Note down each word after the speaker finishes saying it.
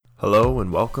Hello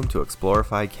and welcome to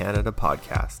Explorify Canada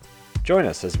podcast. Join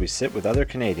us as we sit with other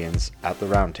Canadians at the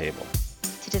round table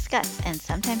to discuss and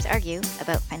sometimes argue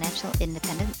about financial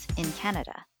independence in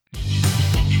Canada.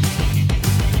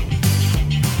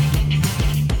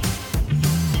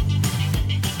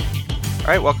 All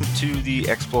right, welcome to the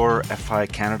Explore FI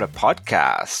Canada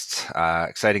podcast.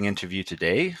 Exciting interview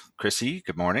today. Chrissy,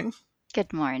 good morning.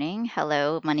 Good morning.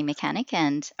 Hello, Money Mechanic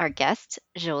and our guest,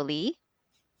 Jolie.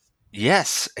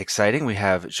 Yes, exciting. We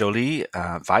have Jolie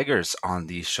Vigers on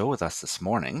the show with us this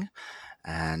morning,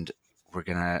 and we're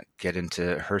going to get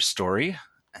into her story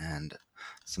and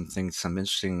some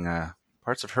interesting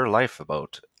parts of her life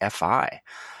about FI.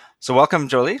 So welcome,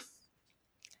 Jolie.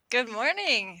 Good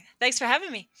morning. Thanks for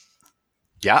having me.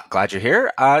 Yeah, glad you're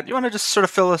here. Do you want to just sort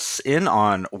of fill us in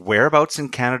on whereabouts in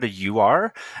Canada you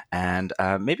are, and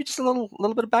maybe just a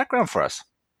little bit of background for us?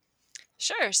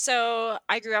 Sure. So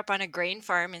I grew up on a grain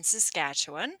farm in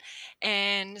Saskatchewan,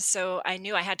 and so I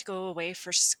knew I had to go away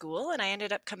for school, and I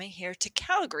ended up coming here to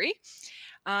Calgary.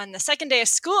 On the second day of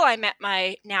school, I met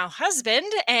my now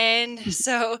husband, and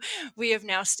so we have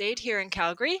now stayed here in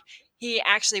Calgary. He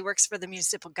actually works for the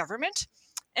municipal government,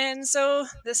 and so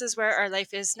this is where our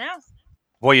life is now.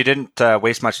 Well, you didn't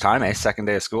waste much time, eh? Second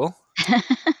day of school?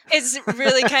 It's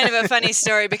really kind of a funny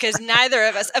story because neither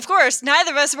of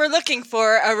us were looking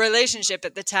for a relationship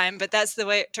at the time, but that's the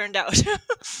way it turned out.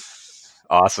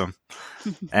 Awesome.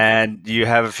 And you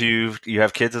have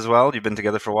kids as well? You've been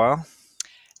together for a while?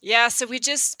 Yeah, so we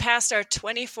just passed our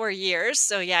 24 years.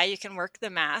 So yeah, you can work the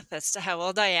math as to how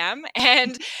old I am.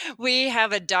 And we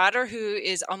have a daughter who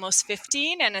is almost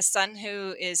 15 and a son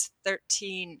who is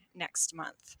 13 next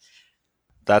month.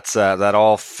 That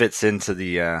all fits into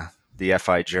the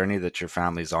FI journey that your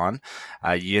family's on.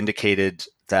 You indicated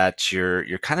that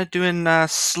you're kind of doing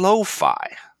slow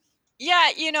fi. Yeah,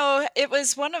 it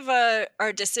was one of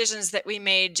our decisions that we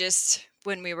made just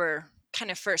when we were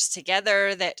kind of first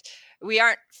together, that we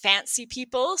aren't fancy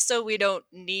people, so we don't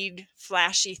need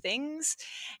flashy things.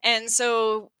 And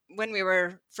so when we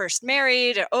were first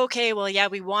married,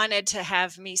 we wanted to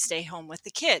have me stay home with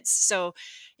the kids. So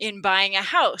in buying a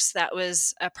house, that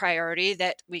was a priority,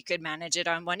 that we could manage it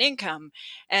on one income.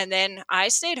 And then I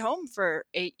stayed home for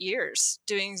 8 years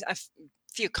doing a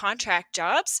few contract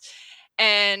jobs.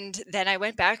 And then I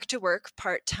went back to work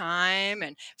part-time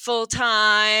and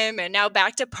full-time and now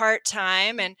back to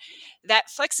part-time. And that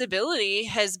flexibility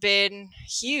has been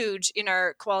huge in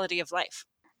our quality of life.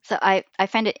 So I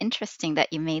find it interesting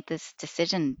that you made this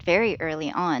decision very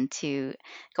early on to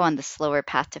go on the slower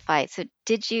path to FI. So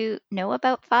did you know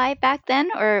about FI back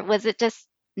then, or was it just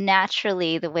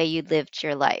naturally the way you lived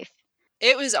your life?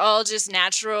 It was all just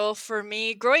natural for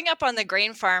me. Growing up on the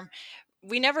grain farm,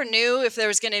 we never knew if there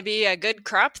was going to be a good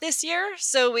crop this year.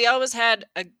 So we always had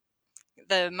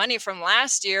the money from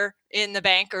last year in the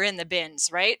bank or in the bins,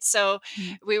 right? So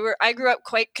I grew up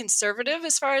quite conservative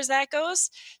as far as that goes.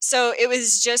 So it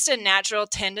was just a natural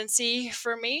tendency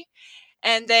for me.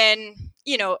 And then,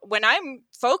 when I'm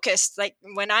focused, like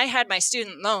when I had my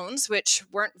student loans, which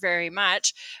weren't very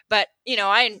much, but,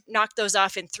 I knocked those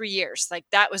off in 3 years. Like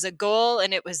that was a goal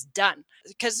and it was done,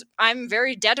 because I'm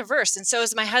very debt averse and so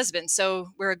is my husband.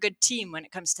 So we're a good team when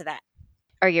it comes to that.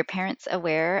 Are your parents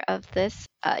aware of this,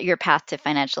 your path to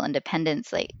financial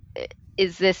independence? Like,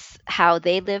 is this how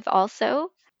they live also?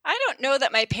 I don't know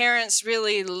that my parents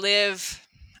really live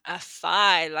a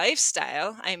FI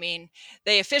lifestyle. I mean,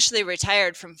 they officially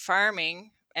retired from farming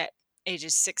at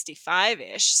ages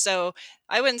 65-ish. So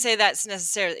I wouldn't say that's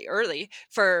necessarily early.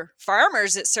 For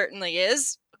farmers, it certainly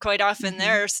is. Quite often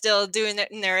they're still doing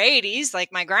it in their 80s,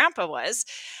 like my grandpa was.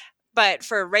 But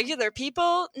for regular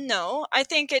people, no. I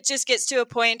think it just gets to a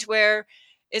point where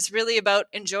it's really about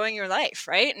enjoying your life,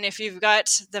 right? And if you've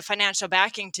got the financial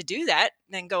backing to do that,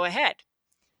 then go ahead.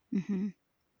 Mm-hmm.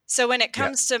 So when it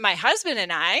comes to my husband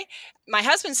and my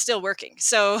husband's still working.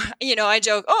 So, I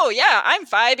joke, oh yeah, I'm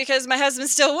FI because my husband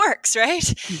still works, right?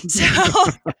 So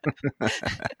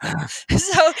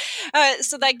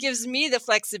that gives me the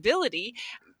flexibility.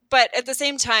 But at the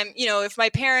same time, if my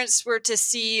parents were to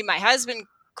see my husband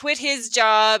quit his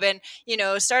job and,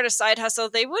 start a side hustle,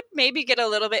 they would maybe get a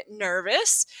little bit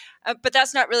nervous. But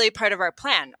that's not really part of our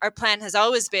plan. Our plan has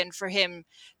always been for him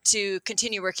to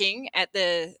continue working at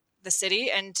the city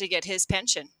and to get his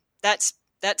pension. That's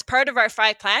part of our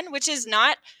FI plan, which is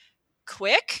not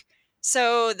quick.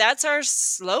 So that's our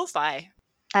slow FI.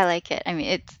 I like it. I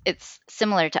mean, it's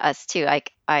similar to us too.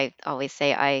 I always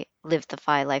say I live the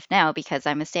FI life now because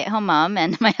I'm a stay-at-home mom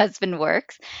and my husband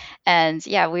works. And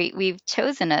yeah, we've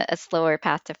chosen a slower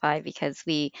path to FI because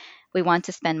we we want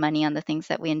to spend money on the things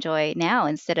that we enjoy now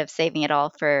instead of saving it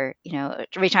all for,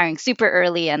 retiring super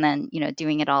early and then,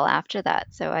 doing it all after that.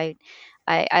 So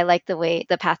I like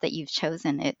the path that you've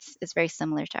chosen. It's very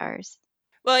similar to ours.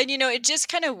 Well, and it just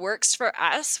kind of works for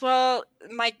us. Well,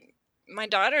 my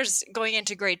daughter's going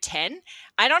into grade 10.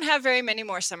 I don't have very many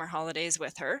more summer holidays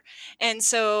with her. And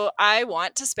so I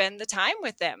want to spend the time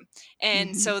with them.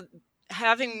 And so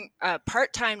having a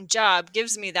part-time job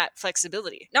gives me that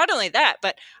flexibility. Not only that,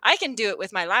 but I can do it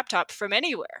with my laptop from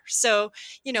anywhere. So,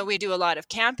 we do a lot of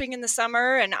camping in the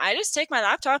summer, and I just take my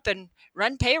laptop and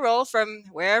run payroll from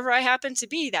wherever I happen to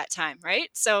be that time, right?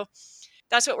 So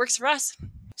that's what works for us.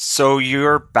 So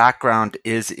your background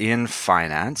is in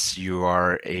finance. You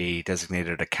are a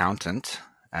designated accountant,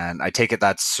 and I take it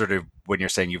that's sort of when you're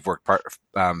saying you've worked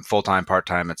full-time,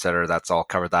 part-time, et cetera, that's all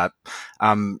covered that.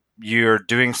 You're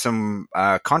doing some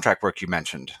contract work you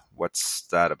mentioned. What's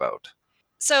that about?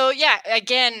 So yeah,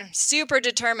 again, super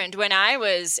determined. When I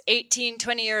was 18,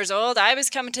 20 years old, I was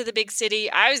coming to the big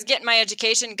city. I was getting my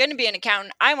education, going to be an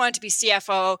accountant. I wanted to be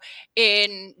CFO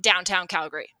in downtown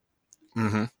Calgary.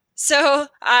 Mm-hmm. So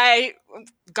I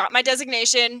got my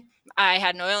designation. I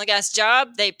had an oil and gas job.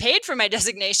 They paid for my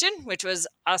designation, which was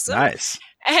awesome. Nice.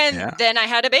 And then I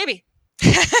had a baby.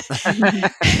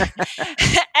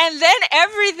 And then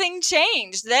everything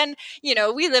changed. Then,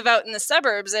 we live out in the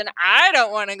suburbs, and I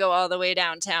don't want to go all the way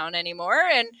downtown anymore.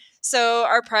 And so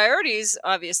our priorities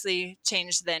obviously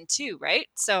changed then too, right?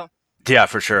 So yeah,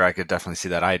 for sure. I could definitely see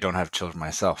that. I don't have children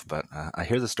myself, but I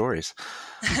hear the stories.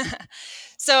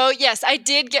 So yes, I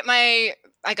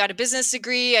got a business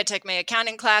degree. I took my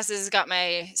accounting classes, got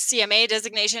my CMA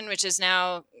designation, which is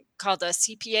now called a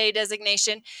CPA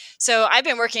designation. So I've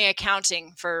been working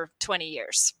accounting for 20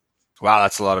 years. Wow,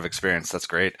 that's a lot of experience. That's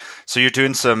great. So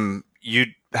you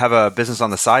have a business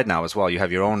on the side now as well. You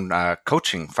have your own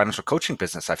financial coaching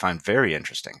business. I find very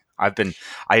interesting. I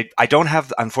don't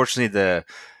have, unfortunately, the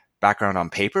background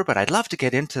on paper, but I'd love to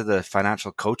get into the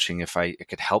financial coaching if it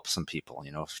could help some people,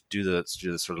 do the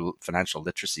sort of financial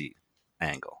literacy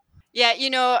angle. Yeah,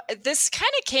 this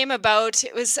kind of came about.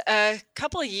 It was a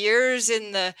couple of years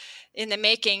in the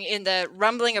making, in the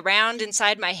rumbling around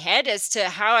inside my head as to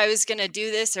how I was going to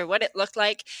do this or what it looked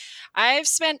like. I've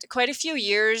spent quite a few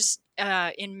years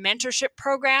in mentorship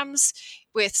programs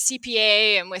with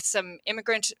CPA and with some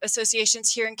immigrant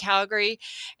associations here in Calgary.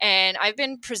 And I've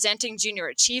been presenting junior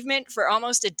achievement for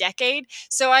almost a decade.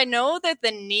 So I know that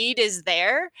the need is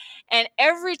there. And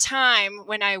every time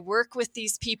when I work with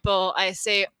these people, I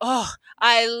say, oh,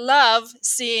 I love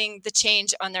seeing the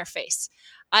change on their face.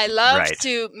 I love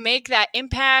to make that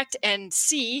impact and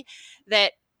see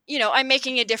that, I'm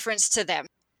making a difference to them.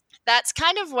 That's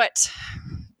kind of what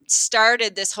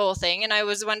started this whole thing, and I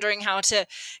was wondering how to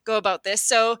go about this.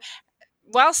 So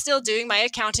while still doing my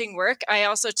accounting work, I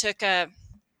also took a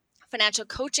financial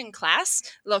coaching class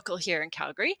local here in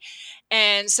Calgary,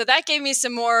 and so that gave me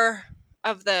some more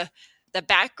of the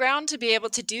background to be able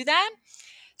to do that.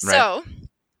 So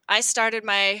I started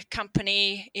my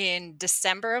company in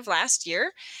December of last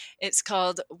year. It's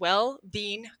called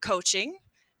Well-Being Coaching,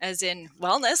 as in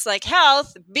wellness, like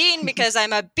health, bean, because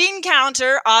I'm a bean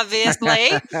counter,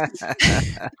 obviously.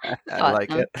 I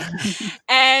like it.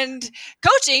 And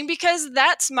coaching, because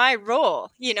that's my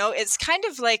role. It's kind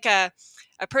of like a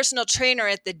personal trainer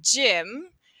at the gym.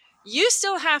 You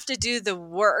still have to do the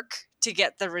work to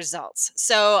get the results.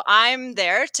 So I'm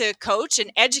there to coach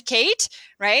and educate,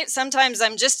 right? Sometimes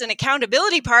I'm just an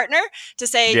accountability partner to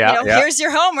say, here's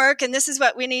your homework and this is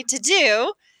what we need to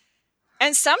do.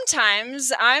 And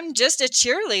sometimes I'm just a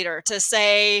cheerleader to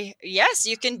say, yes,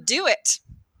 you can do it.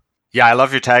 Yeah, I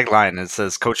love your tagline. It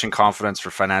says coaching confidence for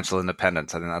financial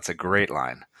independence. I think that's a great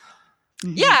line.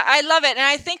 Yeah, I love it. And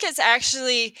I think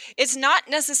it's not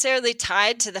necessarily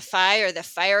tied to the FI or the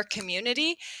FIRE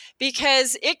community,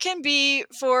 because it can be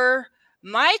for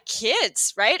my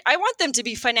kids, right? I want them to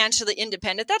be financially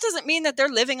independent. That doesn't mean that they're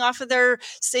living off of their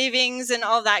savings and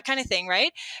all that kind of thing,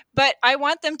 right? But I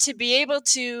want them to be able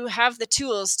to have the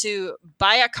tools to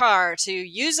buy a car, to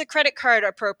use a credit card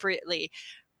appropriately,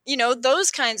 those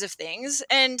kinds of things.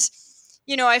 And,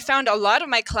 I found a lot of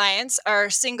my clients are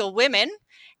single women.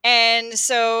 And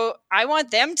so I want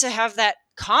them to have that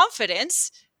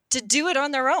confidence to do it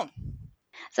on their own.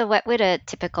 So what would a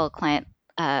typical client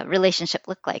relationship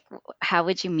look like? How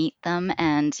would you meet them,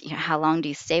 and how long do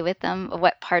you stay with them?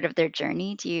 What part of their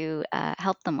journey do you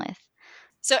help them with?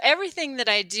 So everything that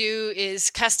I do is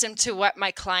custom to what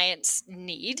my clients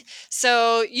need.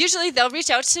 So usually they'll reach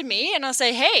out to me and I'll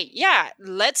say, hey, yeah,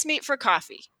 let's meet for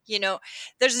coffee.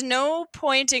 There's no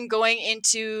point in going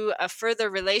into a further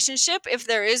relationship if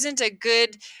there isn't a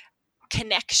good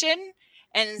connection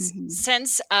and Mhm.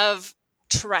 sense of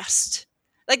trust.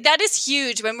 Like that is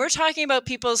huge. When we're talking about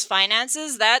people's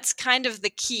finances, that's kind of the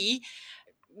key.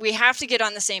 We have to get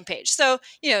on the same page. So,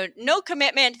 no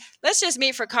commitment. Let's just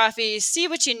meet for coffee, see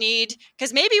what you need,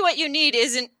 because maybe what you need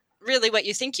isn't really what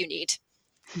you think you need.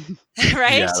 Yeah,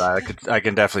 Right? I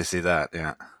can definitely see that.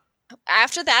 Yeah.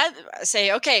 After that,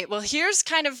 say, okay, well, here's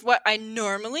kind of what I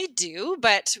normally do,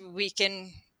 but we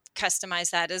can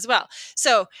customize that as well.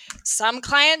 So some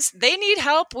clients, they need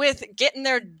help with getting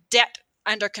their debt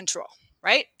under control,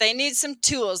 right? They need some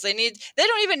tools. They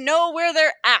don't even know where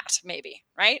they're at, maybe,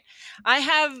 right? I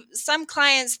have some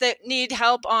clients that need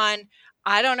help on,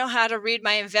 I don't know how to read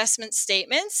my investment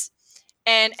statements,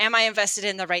 and am I invested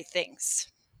in the right things?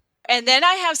 And then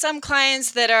I have some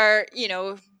clients that are,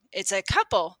 it's a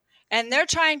couple and they're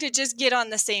trying to just get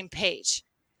on the same page.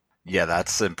 Yeah,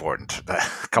 that's important.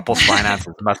 Couples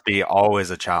finances must be always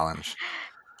a challenge.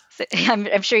 So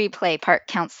I'm sure you play part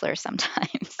counselor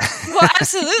sometimes. Well,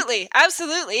 absolutely.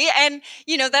 Absolutely. And,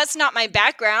 that's not my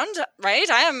background, right?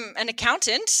 I am an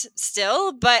accountant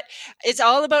still, but it's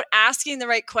all about asking the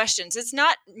right questions. It's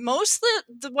not mostly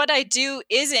what I do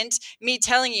isn't me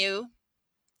telling you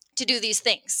to do these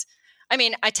things. I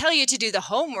mean, I tell you to do the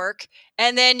homework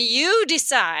and then you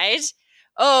decide,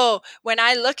 oh, when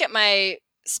I look at my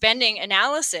spending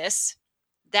analysis,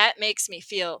 that makes me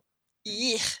feel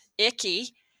icky.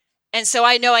 And so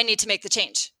I know I need to make the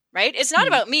change, right? It's not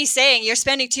about me saying you're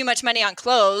spending too much money on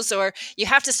clothes or you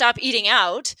have to stop eating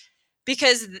out,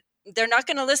 because they're not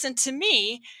going to listen to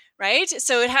me, right?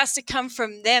 So it has to come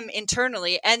from them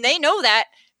internally. And they know that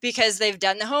because they've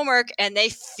done the homework and they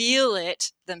feel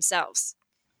it themselves.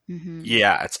 Mm-hmm.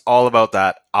 Yeah, it's all about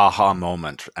that aha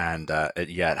moment, and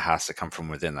it has to come from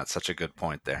within. That's such a good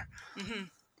point there. Mm-hmm.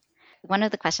 One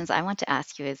of the questions I want to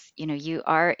ask you is, you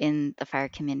are in the FIRE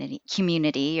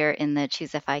community, you're in the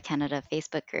Choose FI Canada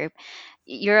Facebook group.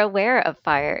 You're aware of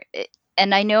FIRE.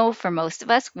 And I know for most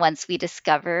of us, once we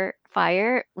discover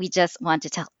FIRE, we just want to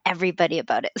tell everybody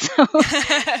about it. So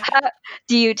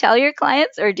do you tell your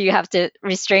clients, or do you have to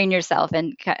restrain yourself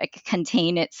and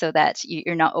contain it so that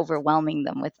you're not overwhelming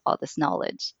them with all this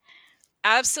knowledge?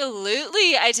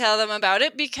 Absolutely. I tell them about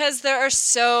it because there are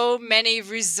so many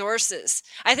resources.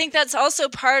 I think that's also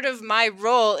part of my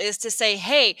role, is to say,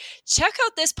 hey, check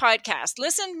out this podcast,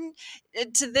 listen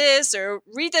to this, or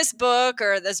read this book,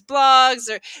 or this blogs,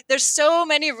 or there's so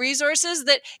many resources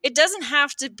that it doesn't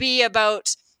have to be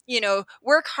about,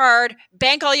 work hard,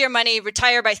 bank all your money,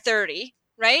 retire by 30.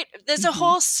 Right? There's a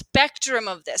whole spectrum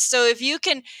of this. So if you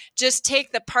can just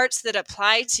take the parts that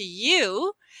apply to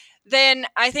you, then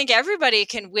I think everybody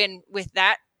can win with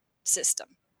that system.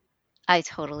 I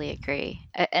totally agree.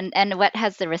 And what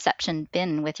has the reception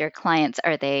been with your clients?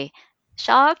 Are they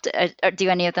shocked? Or do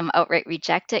any of them outright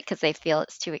reject it because they feel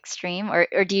it's too extreme?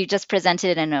 Or do you just present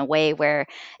it in a way where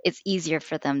it's easier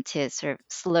for them to sort of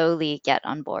slowly get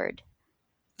on board?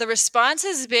 The response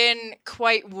has been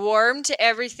quite warm to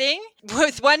everything,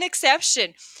 with one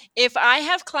exception. If I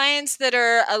have clients that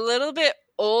are a little bit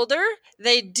older,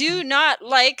 they do not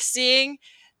like seeing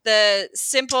the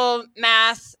simple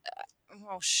math.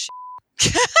 Oh, shit.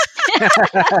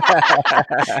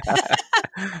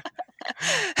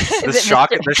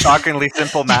 The shockingly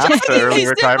simple math to early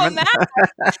retirement.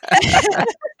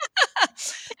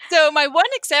 So my one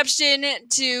exception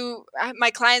to my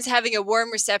clients having a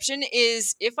warm reception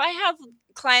is if I have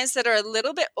clients that are a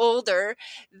little bit older,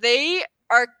 they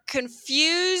are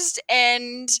confused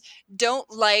and don't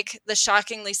like the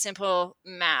shockingly simple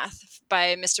math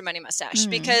by Mr. Money Mustache,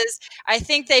 because I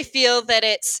think they feel that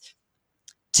it's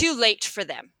too late for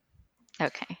them.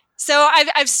 Okay. So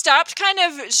I've stopped kind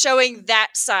of showing that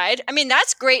side. I mean,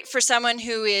 that's great for someone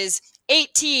who is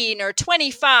 18 or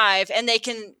 25 and they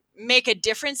can make a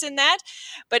difference in that.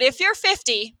 But if you're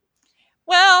 50,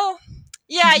 well,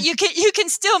 yeah, you can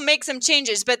still make some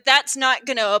changes, but that's not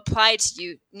going to apply to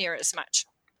you near as much.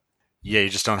 Yeah, you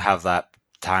just don't have that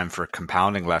time for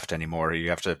compounding left anymore. You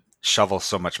have to shovel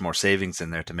so much more savings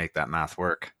in there to make that math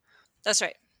work. That's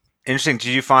right. Interesting.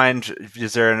 Do you find,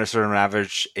 is there a sort of an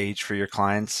average age for your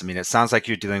clients? I mean, it sounds like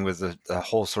you're dealing with the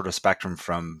whole sort of spectrum,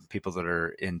 from people that are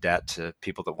in debt to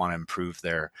people that want to improve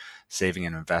their saving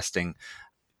and investing.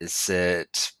 Is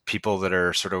it people that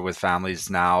are sort of with families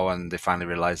now and they finally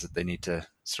realize that they need to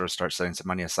sort of start setting some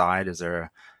money aside? Is there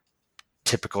a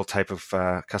typical type of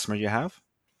customer you have?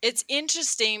 It's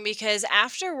interesting because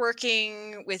after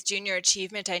working with Junior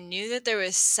Achievement, I knew that there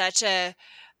was such a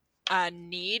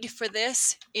need for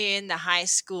this in the high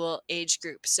school age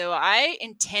group. So I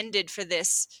intended for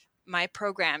my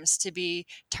programs to be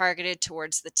targeted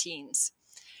towards the teens.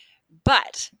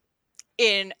 But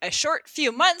in a short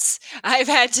few months, I've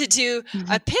had to do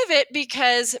a Mhm. pivot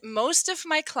because most of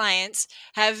my clients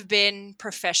have been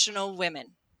professional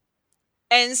women.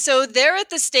 And so they're at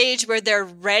the stage where they're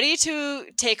ready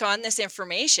to take on this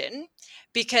information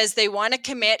because they want to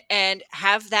commit and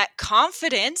have that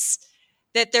confidence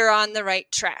that they're on the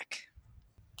right track.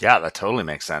 Yeah, that totally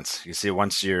makes sense. You see,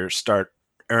 once you start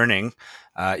earning,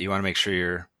 you want to make sure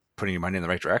you're putting your money in the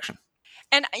right direction.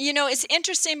 And, it's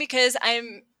interesting because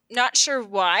I'm not sure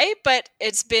why, but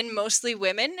it's been mostly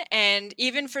women. And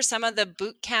even for some of the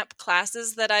boot camp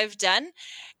classes that I've done,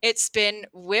 it's been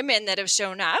women that have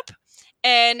shown up.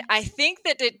 And I think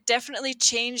that it definitely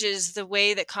changes the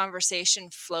way that conversation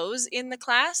flows in the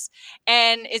class.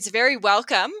 And it's very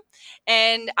welcome.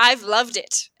 And I've loved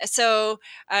it. So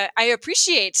I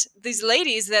appreciate these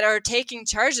ladies that are taking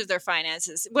charge of their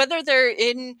finances, whether they're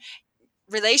in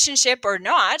relationship or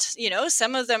not.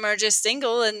 Some of them are just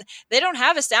single and they don't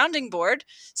have a sounding board,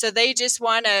 so they just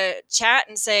want to chat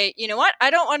and say, you know what, I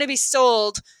don't want to be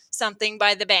sold something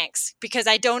by the banks because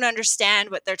I don't understand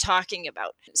what they're talking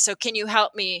about, so can you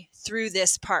help me through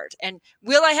this part, and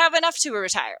will I have enough to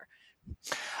retire?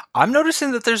 I'm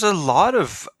noticing that there's a lot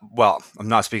of, well, I'm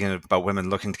not speaking about women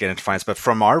looking to get into finance, but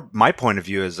from my point of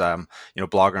view as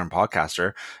blogger and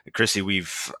podcaster, Chrissy,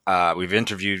 we've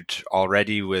interviewed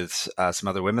already with some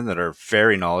other women that are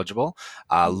very knowledgeable.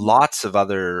 Lots of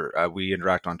other we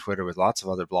interact on Twitter with lots of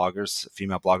other bloggers,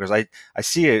 female bloggers. I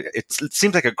see it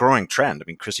seems like a growing trend. I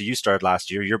mean, Chrissy, you started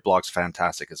last year. Your blog's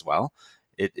fantastic as well.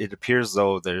 It appears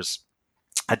though there's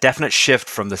a definite shift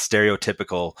from the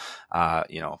stereotypical,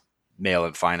 male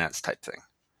in finance type thing.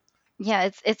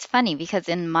 Yeah, it's funny because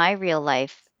in my real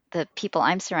life, the people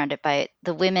I'm surrounded by,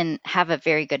 the women have a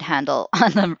very good handle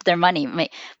on their money.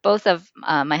 Both of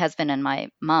my husband and my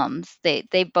mom's,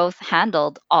 they both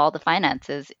handled all the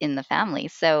finances in the family.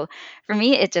 So for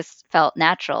me, it just felt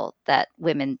natural that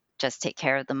women just take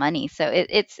care of the money. So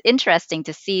it's interesting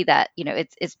to see that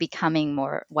it's becoming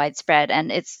more widespread,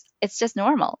 and it's just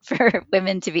normal for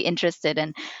women to be interested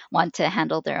and want to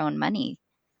handle their own money.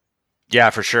 Yeah,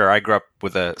 for sure. I grew up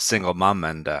with a single mom,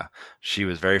 and she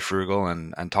was very frugal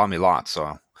and taught me lots.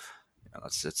 So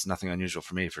it's nothing unusual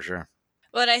for me, for sure.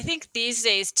 Well, and I think these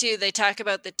days too, they talk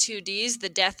about the 2Ds, the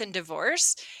death and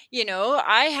divorce.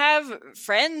 I have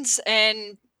friends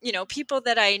and, people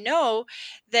that I know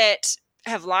that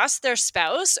have lost their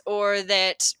spouse, or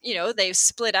that, they've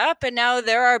split up, and now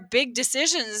there are big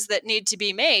decisions that need to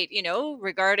be made,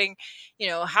 regarding,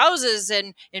 houses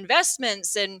and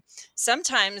investments. And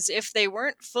sometimes if they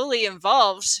weren't fully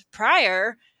involved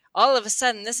prior, all of a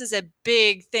sudden this is a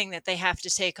big thing that they have to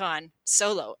take on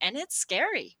solo, and it's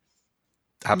scary.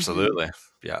 Hmm. Absolutely.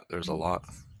 Yeah, there's a lot.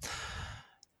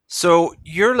 So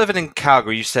you're living in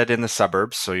Calgary, you said in the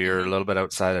suburbs, so you're a Mhm. little bit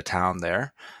outside of town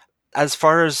there. As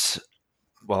far as,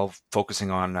 well,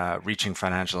 focusing on reaching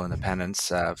financial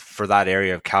independence for that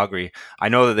area of Calgary, I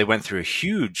know that they went through a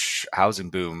huge housing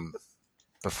boom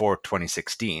before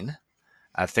 2016.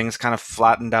 Things kind of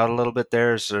flattened out a little bit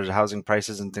there. So housing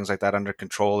prices and things like that under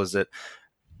control. Is it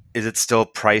still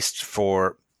priced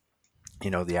for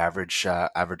the average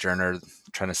earner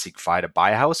trying to seek fi to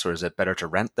buy a house, or is it better to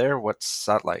rent there? What's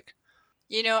that like?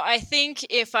 I think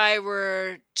if I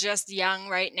were just young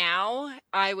right now,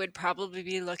 I would probably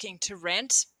be looking to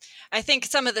rent. I think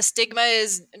some of the stigma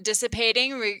is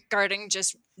dissipating regarding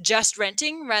just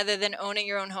renting rather than owning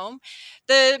your own home.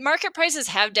 The market prices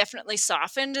have definitely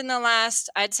softened in the last,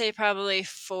 I'd say probably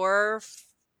 4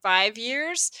 5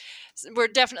 years. We're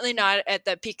definitely not at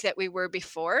the peak that we were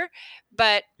before,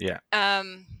 but Yeah,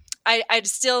 I'd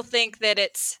still think that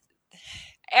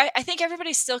I think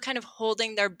everybody's still kind of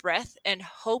holding their breath and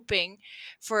hoping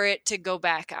for it to go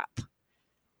back up.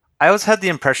 I always had the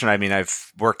impression. I mean,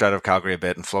 I've worked out of Calgary a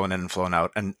bit and flown in and flown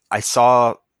out, and I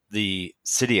saw the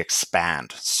city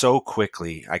expand so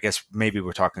quickly. I guess maybe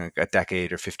we're talking like a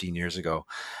decade or 15 years ago,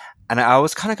 and I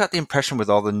always kind of got the impression with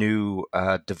all the new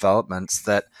developments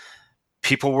that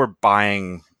people were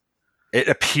buying. It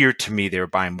appeared to me they were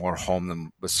buying more home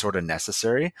than was sort of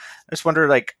necessary. I just wonder,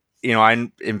 like,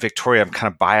 I'm in Victoria. I'm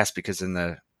kind of biased because in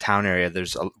the town area,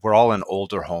 we're all in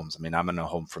older homes. I mean, I'm in a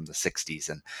home from the '60s,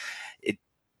 and it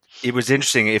it was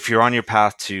interesting. If you're on your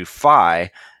path to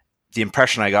FI, the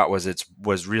impression I got was it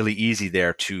was really easy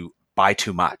there to buy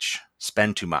too much,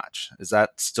 spend too much. Is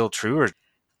that still true, or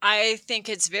I think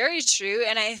it's very true.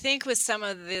 And I think with some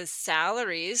of the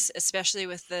salaries, especially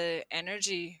with the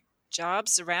energy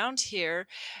jobs around here,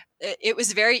 it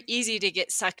was very easy to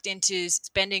get sucked into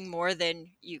spending more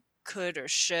than you could or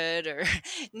should or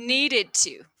needed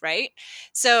to, right?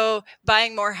 So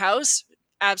buying more house,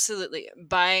 absolutely.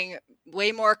 Buying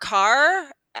way more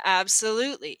car,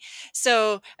 Absolutely.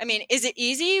 So, I mean, is it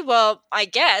easy? Well, I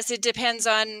guess it depends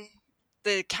on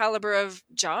the caliber of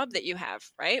job that you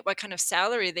have, right? What kind of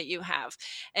salary that you have.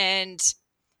 And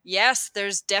yes,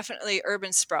 there's definitely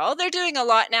urban sprawl. They're doing a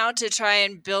lot now to try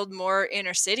and build more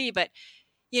inner city, but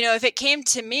if it came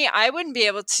to me, I wouldn't be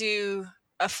able to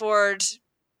afford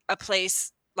a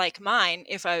place like mine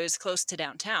if I was close to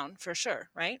downtown, for sure,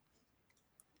 right?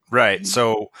 Right.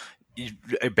 So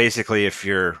basically, if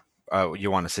you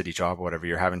want a city job or whatever,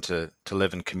 you're having to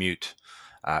live and commute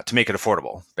to make it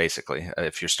affordable. Basically,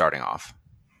 if you're starting off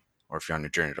or if you're on your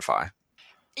journey to FI.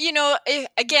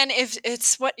 If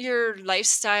it's what your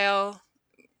lifestyle,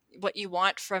 what you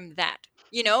want from that.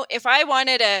 If I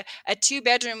wanted a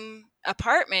 2-bedroom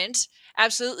apartment,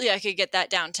 absolutely I could get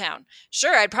that downtown.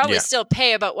 Sure, I'd probably Yeah. still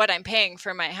pay about what I'm paying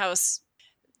for my house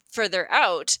further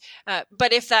out.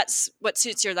 But if that's what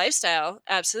suits your lifestyle,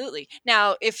 absolutely.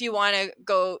 Now, if you want to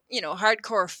go,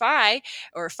 hardcore fi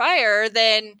or fire,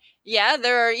 then yeah,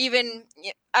 there are even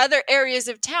other areas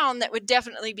of town that would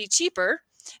definitely be cheaper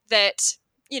that,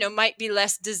 might be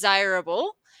less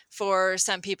desirable for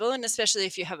some people, and especially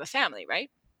if you have a family,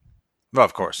 right? Well,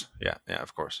 of course. Yeah. Yeah.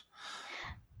 Of course.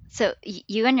 So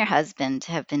you and your husband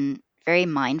have been very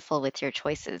mindful with your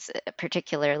choices,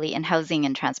 particularly in housing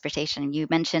and transportation. You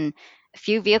mentioned a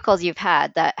few vehicles you've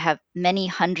had that have many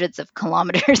hundreds of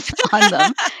kilometers on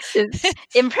them. Is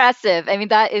impressive. I mean,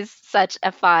 that is such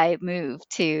a FI move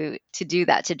to do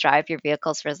that, to drive your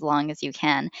vehicles for as long as you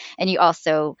can. And you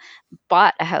also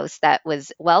bought a house that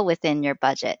was well within your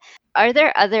budget. Are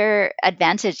there other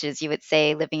advantages you would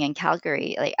say living in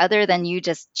Calgary, like other than you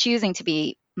just choosing to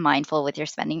be mindful with your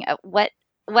spending? What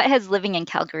has living in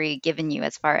Calgary given you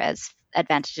as far as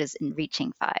advantages in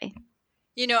reaching FI?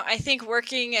 I think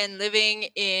working and living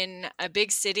in a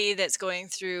big city that's going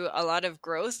through a lot of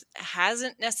growth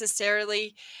hasn't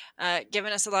necessarily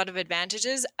given us a lot of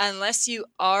advantages unless you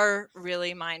are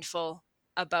really mindful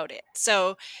about it.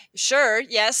 So, sure,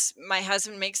 yes, my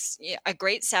husband makes a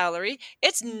great salary.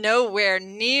 It's nowhere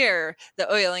near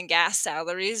the oil and gas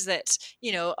salaries that,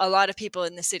 a lot of people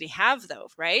in the city have, though,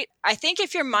 right? I think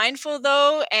if you're mindful,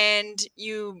 though, and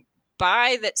you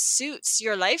buy that suits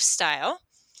your lifestyle,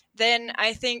 then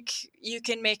I think you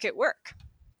can make it work.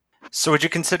 So, would you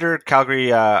consider Calgary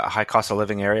a high cost of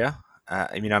living area?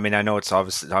 I know it's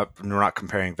obviously we're not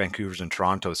comparing Vancouver's and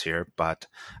Toronto's here, but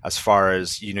as far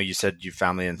as you said you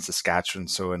family in Saskatchewan,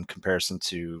 so in comparison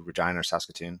to Regina or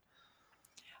Saskatoon.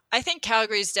 I think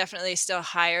Calgary is definitely still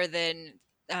higher than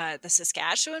the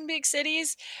Saskatchewan big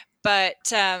cities,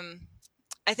 but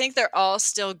I think they're all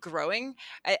still growing.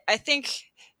 I think,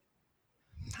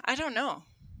 I don't know.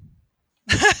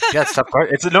 Yeah, it's tough.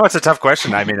 It's a tough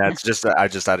question. I mean, that's just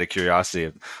out of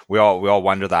curiosity. We all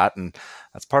wonder that, and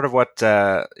that's part of what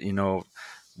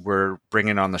we're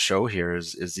bringing on the show here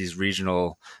is these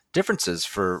regional differences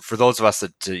for those of us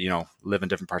that live in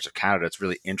different parts of Canada. It's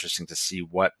really interesting to see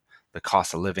what the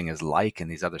cost of living is like in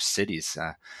these other cities.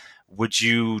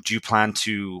 Do you plan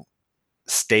to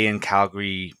stay in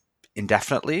Calgary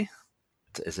indefinitely?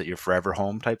 Is it your forever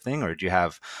home type thing, or do you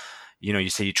have, you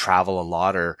say you travel a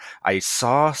lot, or I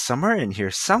saw somewhere in here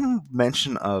some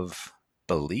mention of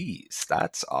Belize.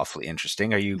 That's awfully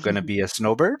interesting. Are you going to be a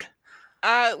snowbird?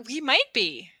 We might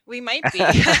be. We might be.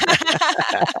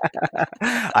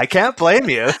 I can't blame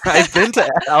you. I've been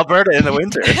to Alberta in the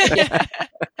winter.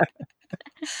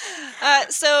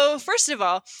 So first of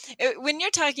all, when you're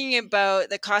talking about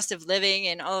the cost of living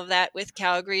and all of that with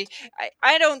Calgary,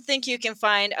 I don't think you can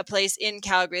find a place in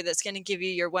Calgary that's going to give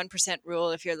you your 1%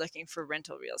 rule if you're looking for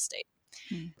rental real estate.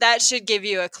 That should give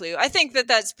you a clue. I think that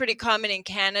that's pretty common in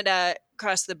Canada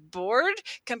across the board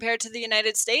compared to the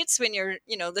United States. When you're,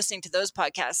 listening to those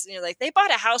podcasts and you're like, they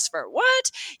bought a house for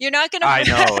what? You're not going to. I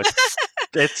know.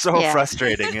 It's so Yeah.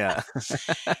 frustrating. Yeah.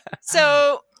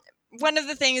 So one of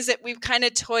the things that we've kind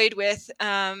of toyed with,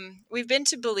 we've been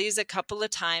to Belize a couple of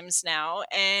times now,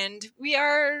 and we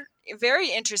are very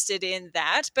interested in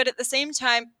that. But at the same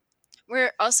time,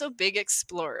 we're also big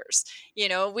explorers.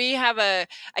 We have a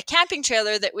camping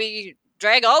trailer that we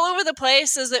drag all over the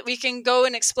place so that we can go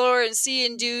and explore and see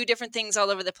and do different things all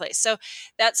over the place. So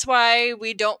that's why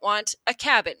we don't want a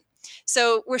cabin.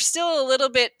 So we're still a little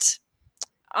bit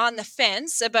on the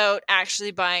fence about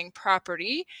actually buying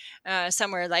property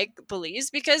somewhere like Belize,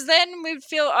 because then we'd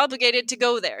feel obligated to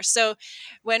go there. So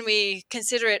when we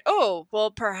consider it,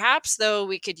 perhaps though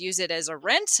we could use it as a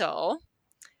rental,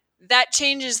 that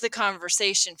changes the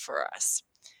conversation for us.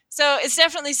 So it's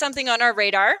definitely something on our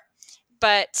radar,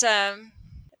 but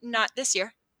not this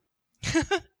year.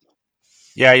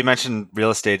 Yeah, you mentioned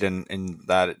real estate in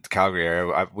that Calgary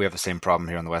area. We have the same problem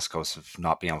here on the West Coast of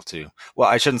not being able to. Well,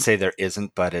 I shouldn't say there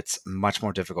isn't, but it's much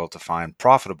more difficult to find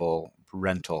profitable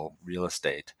rental real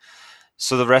estate.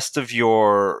 So the rest of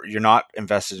you're not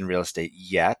invested in real estate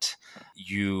yet.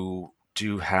 You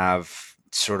do have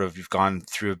you've gone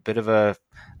through a bit of a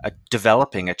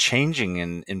developing, a changing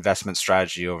in investment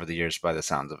strategy over the years by the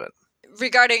sounds of it.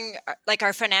 Regarding like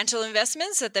our financial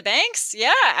investments at the banks,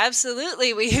 yeah,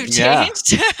 absolutely, we have Yeah.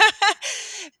 changed.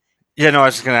 Yeah, no, I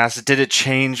was just going to ask, did it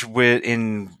change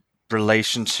in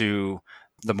relation to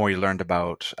the more you learned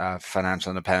about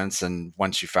financial independence, and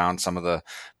once you found some of the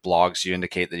blogs you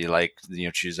indicate that you like,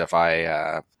 Choose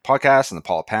FI podcast and the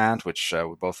Paula Pant, which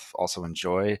we both also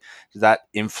enjoy, did that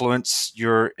influence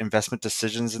your investment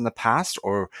decisions in the past,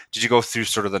 or did you go through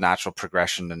sort of the natural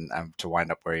progression and to wind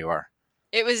up where you are?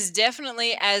 It was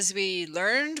definitely as we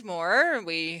learned more,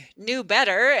 we knew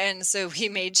better, and so we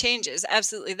made changes.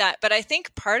 Absolutely that. But I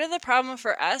think part of the problem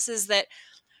for us is that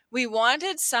we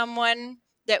wanted someone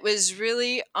that was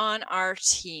really on our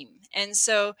team. And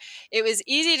so it was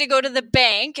easy to go to the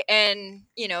bank and,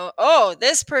 oh,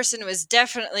 this person was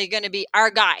definitely going to be our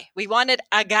guy. We wanted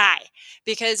a guy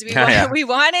because we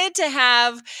wanted to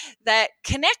have that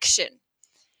connection.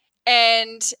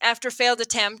 And after failed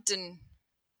attempt, and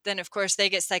then of course they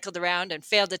get cycled around and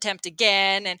failed attempt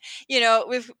again. And,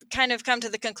 we've kind of come to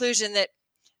the conclusion that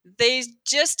they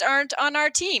just aren't on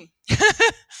our team.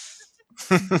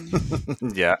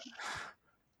 Yeah.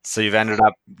 So you've ended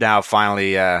up now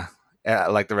finally,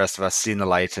 like the rest of us, seeing the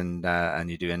light,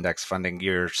 and you do index funding.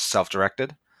 You're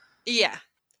self-directed? Yeah.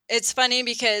 It's funny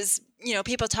because,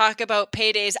 people talk about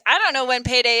paydays. I don't know when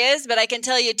payday is, but I can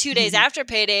tell you 2 days after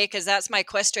payday because that's my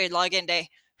Questrade login day,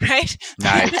 right?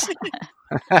 Nice.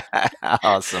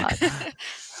 Awesome.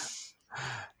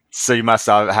 So you must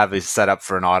have it set up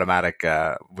for an automatic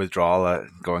withdrawal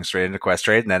going straight into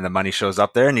Questrade, and then the money shows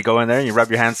up there, and you go in there and you rub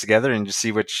your hands together and you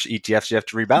see which ETFs you have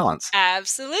to rebalance.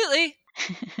 Absolutely.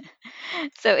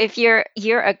 So if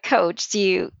you're a coach, do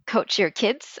you coach your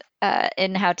kids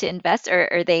in how to invest, or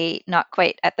are they not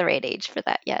quite at the right age for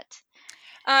that yet?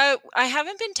 I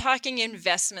haven't been talking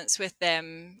investments with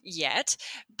them yet,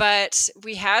 but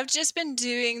we have just been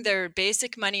doing their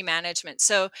basic money management.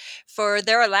 So for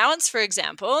their allowance, for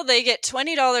example, they get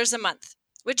 $20 a month,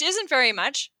 which isn't very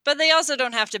much, but they also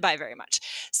don't have to buy very much.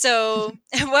 So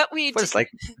what it's like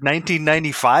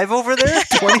 1995 over there?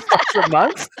 $20 a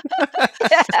month?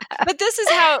 But this is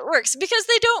how it works because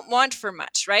they don't want for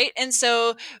much, right? And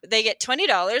so they get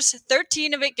 $20,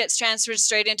 13 of it gets transferred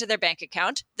straight into their bank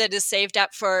account that is saved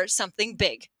up for something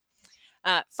big.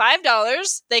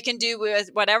 $5 they can do with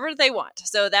whatever they want.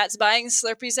 So that's buying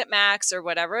Slurpees at Max or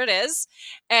whatever it is.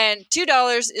 And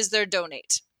 $2 is their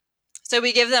donate. So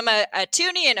we give them a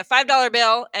toonie and a $5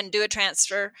 bill and do a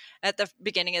transfer at the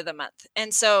beginning of the month.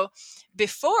 And so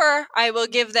before I will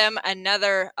give them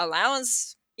another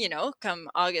allowance, come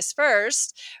August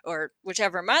 1st or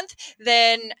whichever month,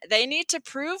 then they need to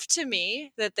prove to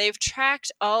me that they've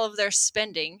tracked all of their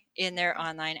spending in their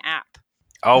online app.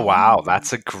 Oh, wow.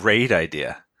 That's a great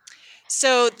idea.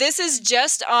 So this is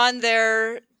just on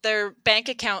their bank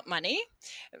account money.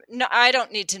 No, I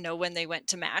don't need to know when they went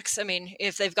to Max. I mean,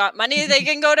 if they've got money, they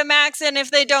can go to Max. And if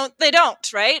they don't, they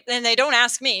don't, right? And they don't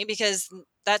ask me because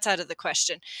that's out of the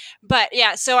question. But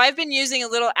yeah, so I've been using a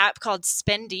little app called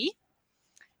Spendy.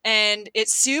 And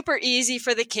it's super easy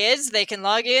for the kids. They can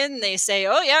log in. They say,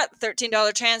 oh, yeah,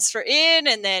 $13 transfer in,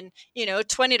 and then,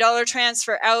 $20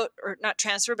 transfer out, or not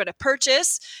transfer, but a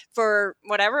purchase for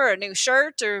whatever, a new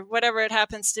shirt or whatever it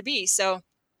happens to be. So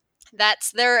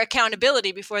that's their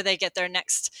accountability before they get their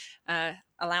next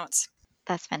allowance.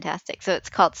 That's fantastic. So it's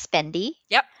called Spendy?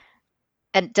 Yep.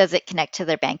 And does it connect to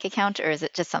their bank account, or is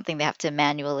it just something they have to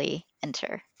manually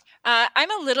enter? I'm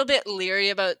a little bit leery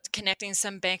about connecting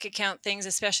some bank account things,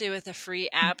 especially with a free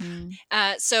app.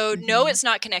 So no, it's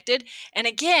not connected. And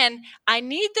again, I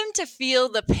need them to feel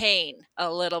the pain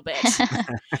a little bit,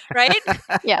 right?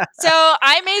 Yeah. So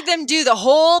I made them do the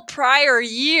whole prior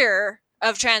year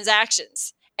of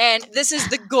transactions. And this is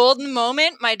the golden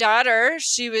moment. My daughter,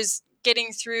 she was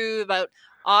getting through about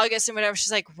August and whatever.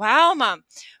 She's like, wow, Mom,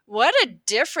 what a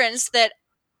difference that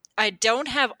I don't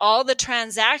have all the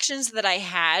transactions that I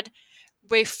had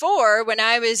before when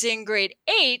I was in grade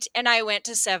 8 and I went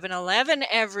to 7-Eleven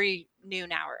every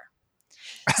noon hour.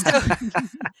 So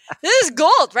this is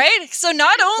gold, right? So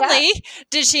not only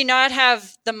did she not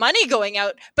have the money going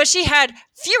out, but she had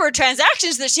fewer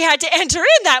transactions that she had to enter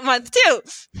in that month too.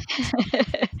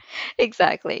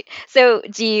 Exactly. So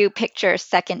do you picture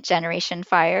second generation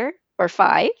FIRE, or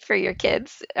Phi for your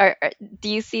kids? Do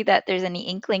you see that there's any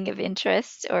inkling of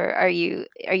interest, or are you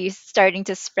starting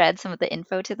to spread some of the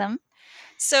info to them?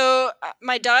 So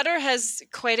my daughter has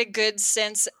quite a good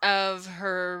sense of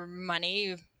her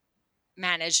money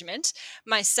management.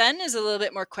 My son is a little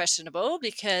bit more questionable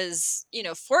because,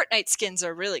 Fortnite skins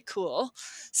are really cool.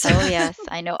 So, Oh yes,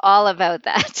 I know all about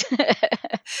that.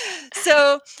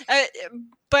 so, uh,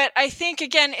 but I think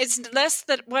again, it's less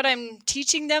that what I'm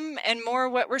teaching them and more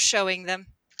what we're showing them.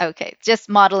 Okay, just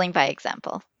modeling by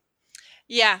example.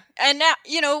 Yeah. And now,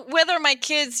 whether my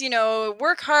kids,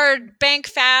 work hard, bank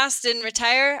fast, and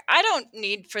retire, I don't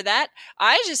need for that.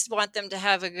 I just want them to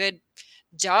have a good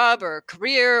job or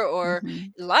career or Hmm.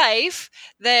 life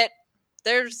that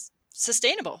they're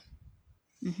sustainable.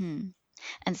 Hmm.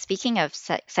 And speaking of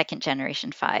second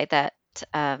generation Phi, that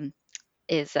um,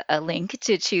 is a link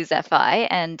to Choose FI,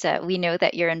 and we know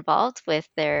that you're involved with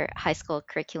their high school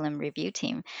curriculum review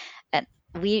team. And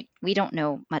we don't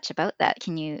know much about that.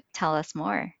 Can you tell us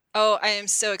more? Oh, I am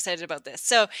so excited about this.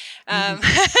 So, Hmm.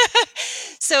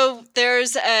 so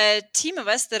there's a team of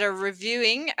us that are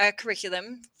reviewing a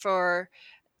curriculum for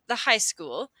the high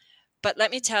school. But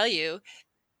let me tell you,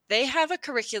 they have a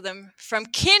curriculum from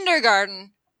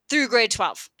kindergarten through grade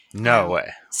 12. No Wow.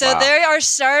 way. So Wow. they are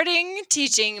starting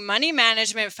teaching money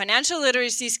management, financial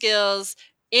literacy skills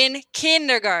in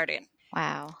kindergarten.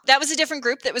 Wow. That was a different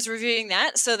group that was reviewing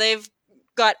that. So they've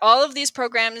got all of these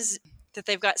programs that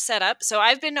they've got set up. So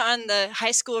I've been on the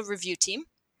high school review team.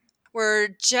 We're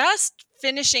just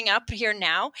finishing up here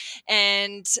now,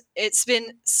 and it's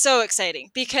been so exciting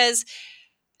because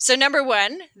so number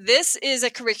one, this is a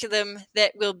curriculum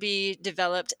that will be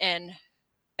developed and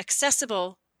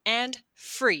accessible and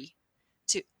free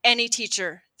to any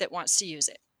teacher that wants to use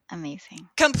it. Amazing.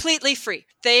 Completely free.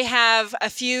 They have a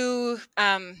few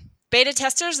beta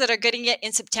testers that are getting it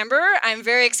in September. I'm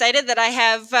very excited that I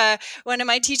have one of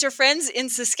my teacher friends in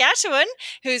Saskatchewan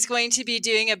who's going to be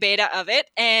doing a beta of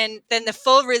it. And then the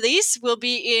full release will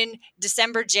be in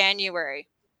December, January.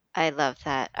 I love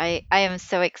that. I am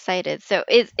so excited. So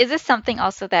is this something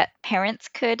also that parents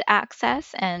could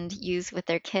access and use with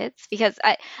their kids? Because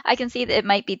I can see that it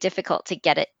might be difficult to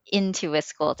get it into a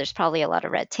school. There's probably a lot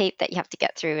of red tape that you have to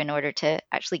get through in order to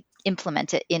actually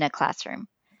implement it in a classroom.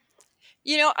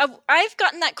 I've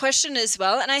gotten that question as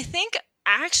well. And I think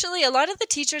actually a lot of the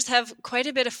teachers have quite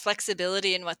a bit of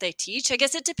flexibility in what they teach. I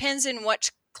guess it depends in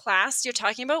which class you're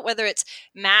talking about, whether it's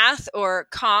math or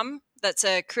that's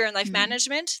a career and life Mhm.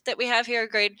 management that we have here,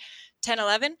 grade 10,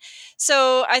 11.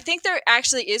 So I think there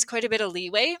actually is quite a bit of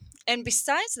leeway. And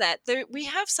besides that, we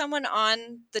have someone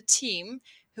on the team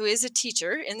who is a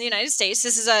teacher in the United States.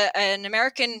 This is an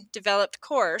American developed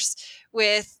course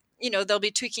with, they'll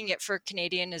be tweaking it for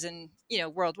Canadian as in,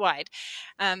 worldwide.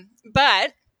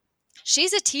 But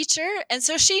she's a teacher, and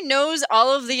so she knows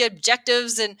all of the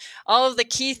objectives and all of the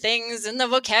key things and the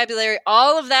vocabulary.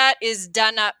 All of that is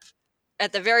done up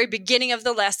at the very beginning of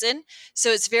the lesson. So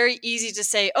it's very easy to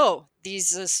say, oh,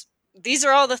 these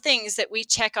are all the things that we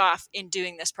check off in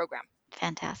doing this program.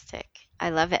 Fantastic. I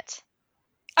love it.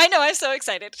 I know, I'm so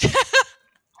excited.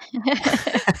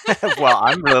 Well,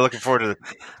 I'm really looking forward to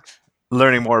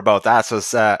learning more about that. So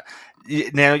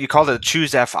it's now you called it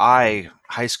Choose FI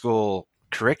high school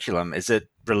curriculum. Is it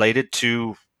related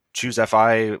to Choose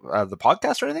FI the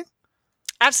podcast or anything?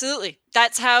 Absolutely.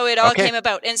 That's how it all Okay. came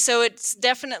about. And so it's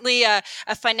definitely a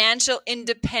financial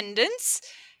independence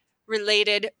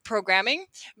related programming.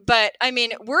 But I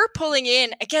mean, we're pulling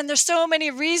in, again, there's so many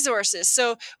resources.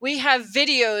 So we have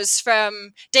videos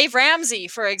from Dave Ramsey,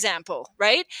 for example,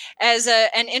 right? As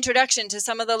an introduction to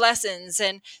some of the lessons.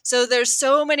 And so there's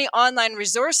so many online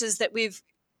resources that we've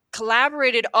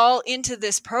collaborated all into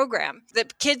this program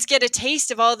that kids get a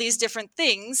taste of all these different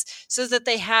things so that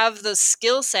they have the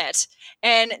skill set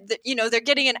and they're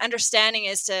getting an understanding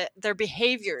as to their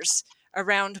behaviors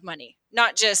around money,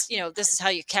 not just this is how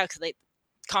you calculate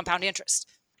compound interest.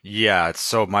 Yeah, it's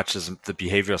so much as the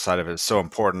behavioral side of it is so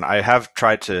important.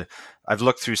 I've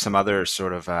looked through some other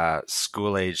sort of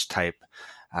school age type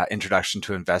introduction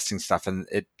to investing stuff, and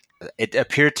it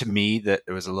appeared to me that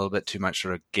there was a little bit too much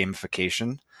sort of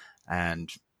gamification and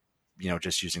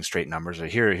just using straight numbers or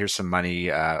here's some money,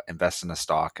 invest in a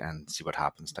stock and see what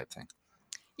happens type thing.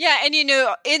 Yeah, and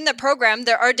in the program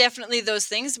there are definitely those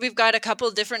things. We've got a couple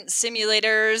different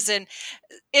simulators, and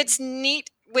it's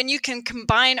neat when you can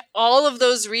combine all of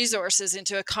those resources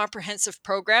into a comprehensive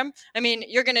program, I mean,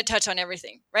 you're going to touch on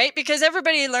everything, right? Because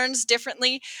everybody learns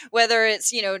differently, whether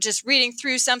it's, just reading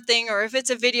through something, or if it's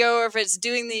a video, or if it's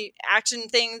doing the action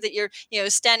thing that you're,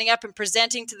 standing up and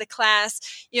presenting to the class.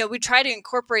 We try to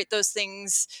incorporate those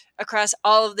things across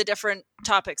all of the different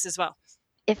topics as well.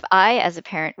 If I, as a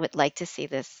parent, would like to see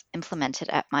this implemented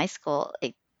at my school,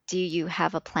 do you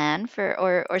have a plan for,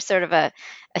 or sort of a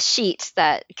sheet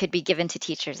that could be given to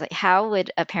teachers? Like, how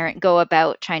would a parent go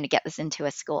about trying to get this into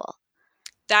a school?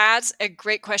 That's a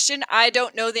great question. I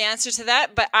don't know the answer to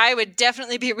that, but I would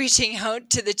definitely be reaching out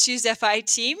to the Choose FI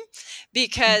team,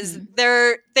 because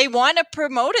they want to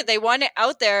promote it. They want it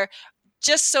out there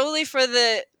just solely for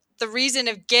the reason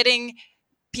of getting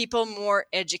people more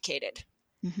educated.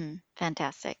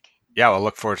 Fantastic. Yeah, we'll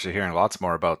look forward to hearing lots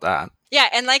more about that. Yeah,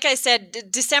 and like I said,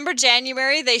 December,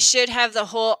 January, they should have the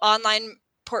whole online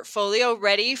portfolio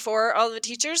ready for all the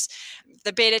teachers.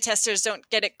 The beta testers don't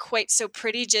get it quite so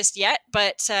pretty just yet,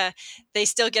 but they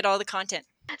still get all the content.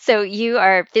 So you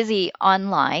are busy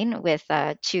online with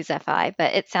Choose FI,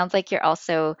 but it sounds like you're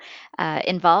also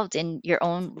involved in your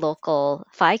own local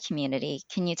FI community.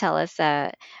 Can you tell us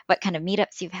what kind of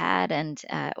meetups you've had and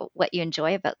what you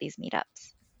enjoy about these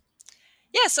meetups?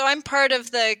 Yeah, so I'm part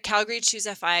of the Calgary Choose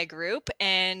FI group,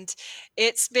 and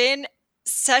it's been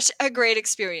such a great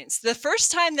experience. The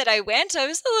first time that I went, I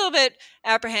was a little bit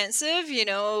apprehensive.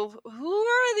 Who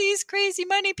are these crazy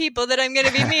money people that I'm going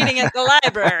to be meeting at the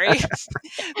library?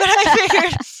 But I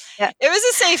figured it was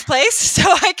a safe place, so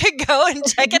I could go and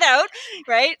check it out,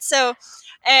 right? So,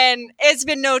 and it's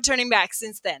been no turning back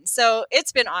since then. So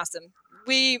it's been awesome.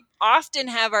 We often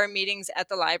have our meetings at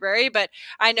the library, but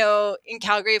I know in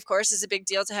Calgary, of course, is a big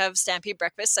deal to have Stampede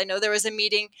breakfast. I know there was a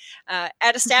meeting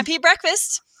at a Stampede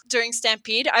breakfast during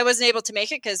Stampede. I wasn't able to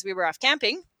make it because we were off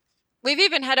camping. We've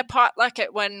even had a potluck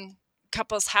at one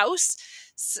couple's house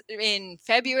in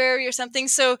February or something.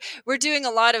 So we're doing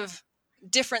a lot of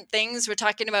different things. We're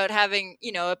talking about having,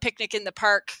 a picnic in the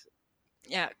park,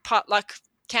 potluck,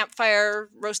 campfire,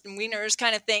 roasting wieners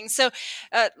kind of thing. So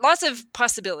lots of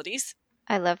possibilities.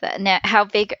 I love that. Now, how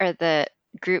big are the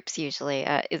groups usually?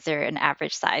 Is there an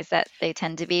average size that they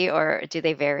tend to be, or do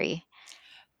they vary?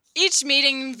 Each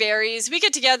meeting varies. We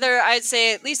get together, I'd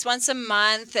say, at least once a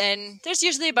month, and there's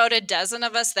usually about a dozen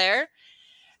of us there.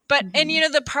 But, and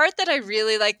the part that I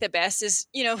really like the best is,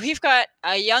 we've got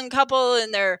a young couple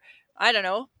in their, I don't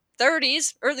know,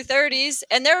 30s, early 30s,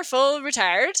 and they're full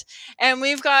retired. And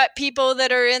we've got people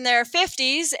that are in their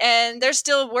 50s and they're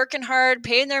still working hard,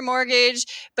 paying their mortgage,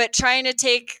 but trying to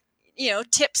take,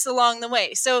 tips along the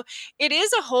way. So it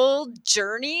is a whole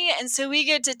journey. And so we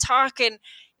get to talk and,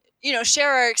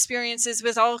 share our experiences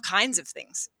with all kinds of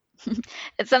things.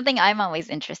 It's something I'm always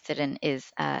interested in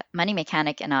is Money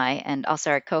Mechanic and I, and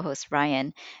also our co-host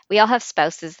Ryan, we all have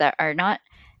spouses that are not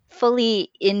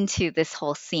fully into this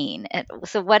whole scene.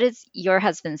 So what is your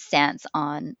husband's stance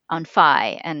on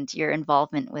FI and your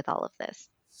involvement with all of this?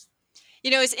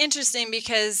 It's interesting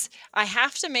because I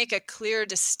have to make a clear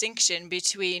distinction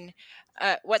between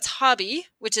what's hobby,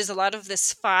 which is a lot of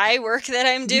this FI work that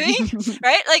I'm doing,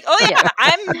 right? Like, oh yeah,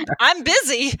 I'm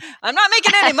busy. I'm not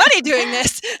making any money doing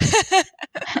this.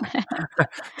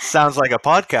 Sounds like a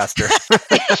podcaster.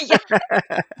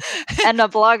 And a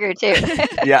blogger too.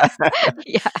 Yeah.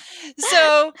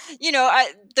 So,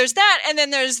 there's that, and then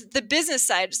there's the business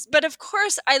side. But of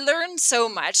course, I learned so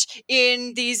much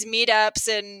in these meetups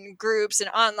and groups and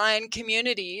online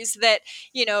communities that,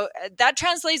 that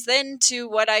translates then to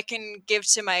what I can give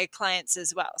to my clients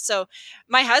as well. So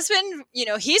my husband,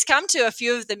 he's come to a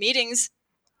few of the meetings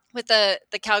with the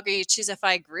Calgary Choose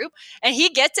FI group, and he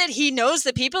gets it. He knows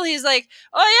the people. He's like,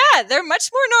 oh yeah, they're much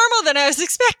more normal than I was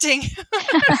expecting.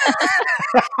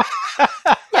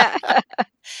 Yeah,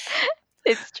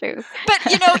 it's true.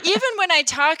 But, even when I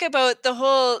talk about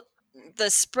the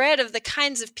spread of the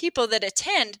kinds of people that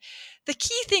attend, the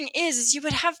key thing is you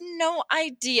would have no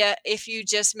idea if you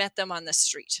just met them on the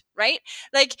street, right?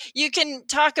 Like you can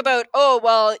talk about,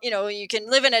 you can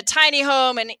live in a tiny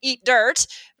home and eat dirt,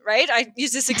 right? I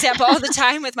use this example all the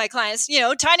time with my clients,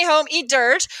 tiny home, eat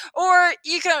dirt, or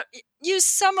you can use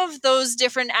some of those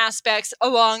different aspects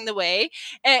along the way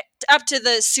up to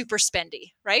the super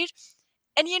spendy, right?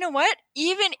 And you know what?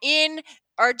 Even in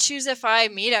our Choose FI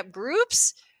meetup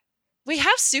groups, we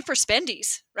have super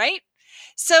spendies, right?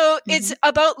 So it's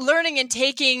about learning and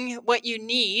taking what you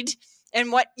need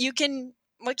and what you can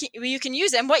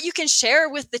use and what you can share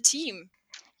with the team.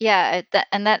 Yeah,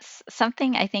 and that's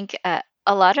something I think a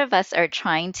a lot of us are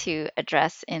trying to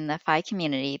address in the FI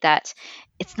community that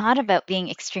it's not about being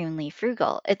extremely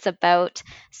frugal. It's about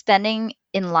spending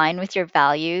in line with your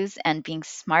values and being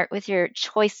smart with your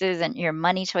choices and your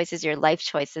money choices, your life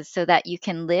choices, so that you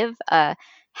can live a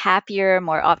happier,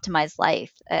 more optimized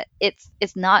life.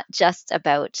 It's not just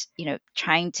about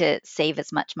trying to save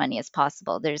as much money as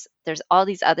possible. There's all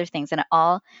these other things, and it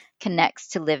all connects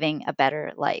to living a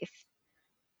better life.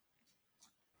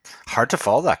 Hard to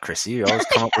follow that, Chrissy. You always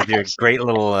come up with your great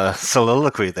little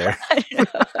soliloquy there. I know.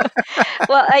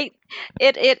 Well,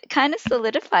 it kind of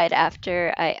solidified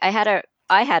after I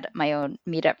had my own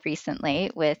meetup recently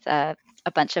with a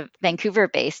bunch of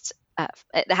Vancouver-based.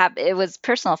 It was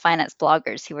personal finance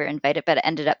bloggers who were invited, but it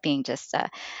ended up being just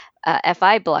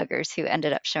FI bloggers who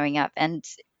ended up showing up. And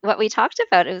what we talked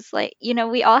about, it was like,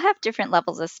 we all have different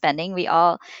levels of spending. We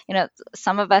all,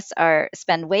 some of us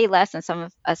spend way less and some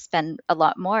of us spend a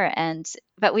lot more.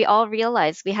 But we all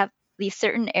realize we have these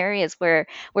certain areas where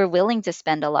we're willing to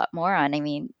spend a lot more on. I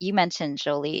mean, you mentioned,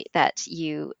 Jolie, that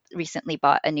you recently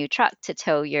bought a new truck to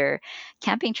tow your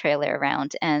camping trailer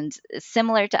around. And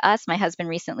similar to us, my husband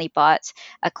recently bought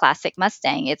a classic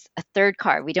Mustang. It's a third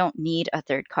car. We don't need a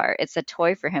third car. It's a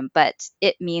toy for him, but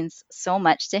it means so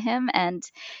much to him. And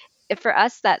for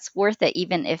us, that's worth it,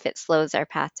 even if it slows our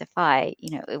path to FI.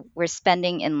 We're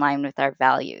spending in line with our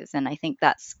values. And I think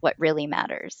that's what really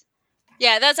matters.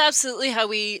 Yeah, that's absolutely how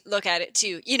we look at it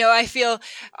too. I feel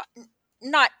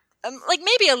not like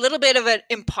maybe a little bit of an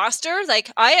imposter.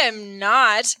 Like I am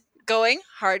not going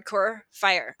hardcore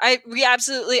FIRE. We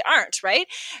absolutely aren't, right?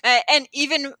 And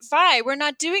even FI, we're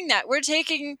not doing that. We're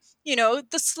taking, the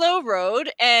slow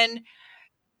road. And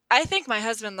I think my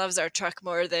husband loves our truck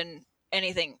more than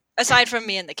anything, aside from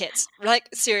me and the kids. Like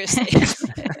seriously.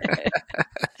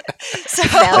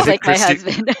 Sounds like my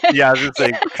husband. Yeah, I was going to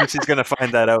say, Chrissy's going to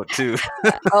find that out too.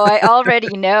 Oh, I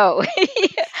already know.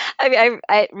 I mean,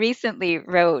 I recently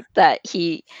wrote that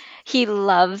he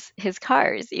loves his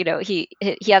cars. He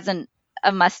has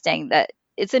a Mustang that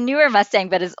it's a newer Mustang,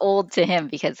 but is old to him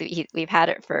because we've had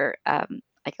it for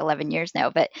like 11 years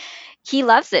now. But he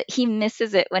loves it. He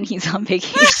misses it when he's on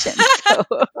vacation. So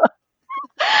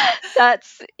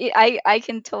I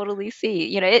can totally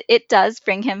see. It does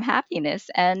bring him happiness,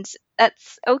 and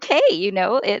that's okay.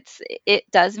 It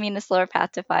does mean a slower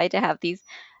path to FI to have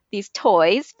these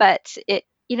toys, but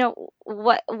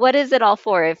what is it all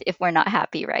for if we're not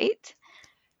happy, right?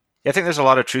 Yeah, I think there's a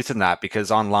lot of truth in that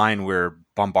because online we're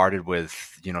bombarded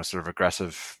with, sort of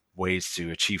aggressive ways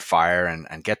to achieve FIRE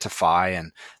and get to FI.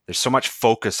 And there's so much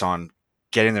focus on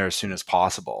getting there as soon as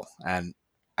possible. And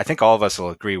I think all of us will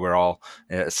agree we're all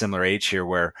a similar age here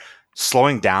where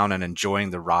slowing down and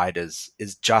enjoying the ride is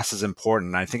just as important.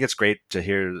 And I think it's great to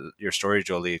hear your story,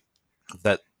 Jolie,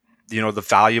 that the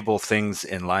valuable things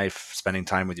in life, spending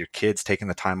time with your kids, taking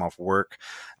the time off work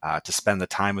to spend the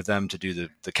time with them, to do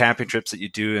the camping trips that you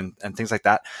do and things like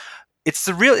that. It's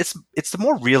the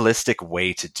more realistic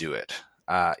way to do it.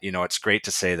 It's great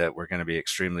to say that we're going to be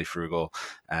extremely frugal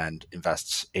and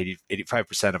invest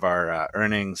 85% of our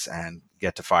earnings and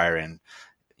get to FIRE in,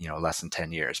 less than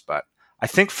 10 years. But I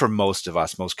think for most of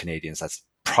us, most Canadians, that's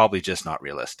probably just not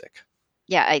realistic.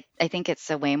 Yeah, I think it's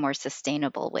a way more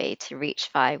sustainable way to reach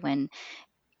FI when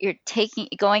you're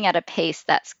going at a pace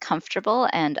that's comfortable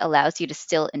and allows you to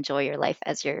still enjoy your life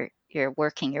as you're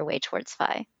working your way towards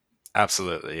FI.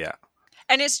 Absolutely, yeah.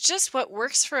 And it's just what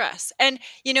works for us. And,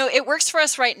 it works for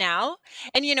us right now.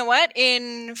 And you know what?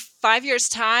 In 5 years'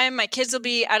 time, my kids will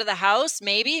be out of the house.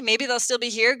 Maybe they'll still be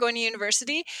here going to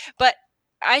university. But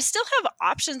I still have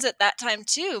options at that time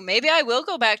too. Maybe I will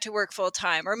go back to work full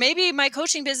time, or maybe my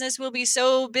coaching business will be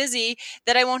so busy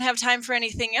that I won't have time for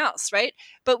anything else, right?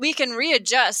 But we can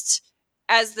readjust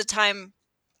as the time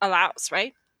allows,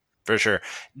 right? For sure.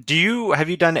 Have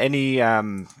you done any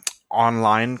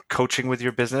online coaching with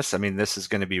your business? I mean, this is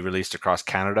going to be released across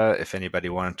Canada. If anybody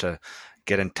wanted to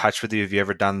get in touch with you, have you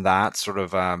ever done that sort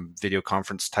of video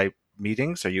conference type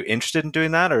meetings? Are you interested in doing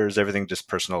that, or is everything just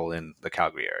personal in the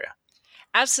Calgary area?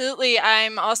 Absolutely.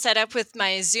 I'm all set up with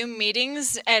my Zoom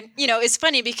meetings. And, it's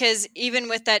funny because even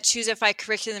with that Choose FI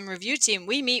curriculum review team,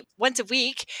 we meet once a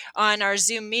week on our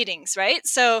Zoom meetings, right?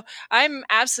 So I'm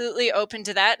absolutely open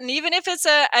to that. And even if it's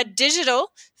a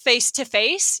digital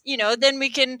face-to-face, then we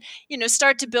can,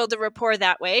 start to build a rapport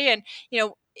that way. And,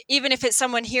 even if it's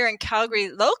someone here in Calgary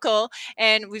local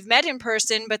and we've met in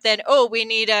person, but then, we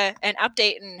need an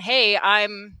update and, hey,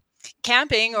 I'm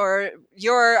camping or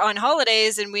you're on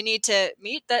holidays and we need to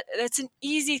meet, that's an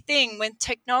easy thing. When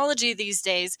technology these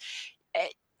days,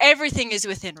 everything is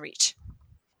within reach.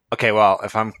 Okay, well,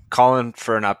 if I'm calling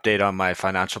for an update on my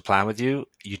financial plan with you,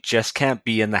 you just can't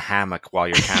be in the hammock while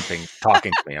you're camping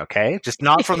talking to me, okay? Just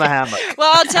not from the hammock.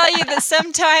 Well, I'll tell you that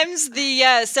sometimes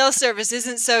the cell service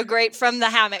isn't so great from the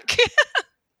hammock.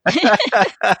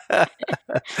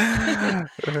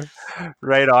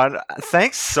 Right on.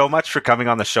 Thanks so much for coming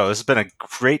on the show. This has been a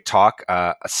great talk.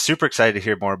 Super excited to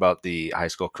hear more about the high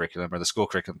school curriculum or the school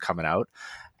curriculum coming out.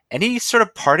 Any sort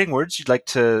of parting words you'd like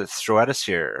to throw at us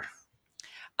here?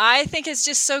 I think it's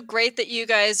just so great that you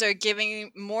guys are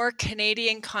giving more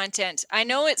Canadian content. I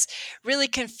know it's really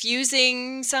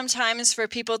confusing sometimes for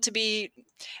people to be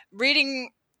reading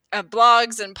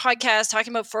blogs and podcasts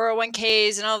talking about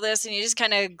 401ks and all this, and you just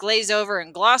kind of glaze over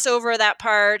and gloss over that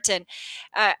part. And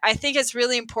I think it's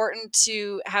really important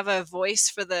to have a voice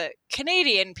for the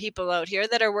Canadian people out here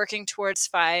that are working towards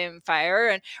FI and FIRE,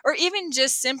 and or even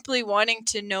just simply wanting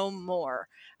to know more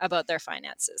about their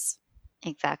finances.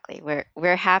 Exactly.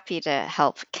 We're happy to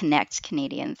help connect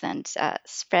Canadians and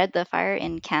spread the fire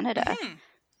in Canada. Mhm.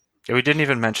 Yeah, we didn't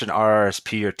even mention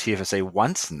RRSP or TFSA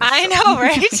once in this I show. know,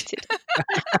 right?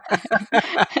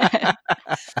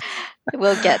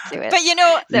 We'll get to it. But you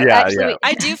know, So Yeah, actually, yeah.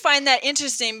 I do find that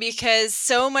interesting because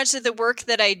so much of the work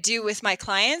that I do with my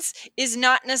clients is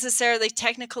not necessarily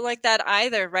technical like that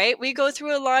either, right? We go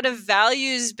through a lot of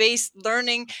values-based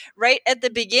learning right at the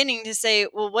beginning to say,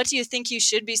 well, what do you think you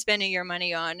should be spending your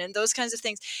money on? And those kinds of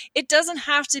things. It doesn't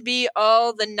have to be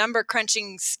all the number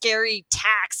crunching, scary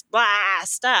tax, blah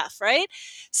stuff, right?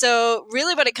 So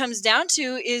really what it comes down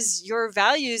to is your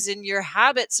values and your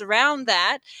habits around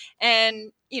that.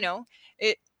 And, you know,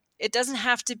 it doesn't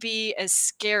have to be as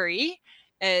scary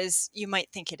as you might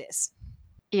think it is.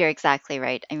 you're exactly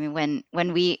right. I mean,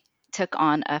 when we took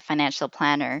on a financial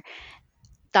planner,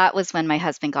 that was when my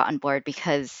husband got on board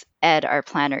because Ed, our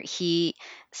planner, he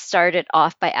started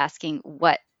off by asking,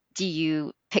 what do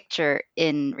you picture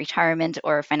in retirement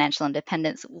or financial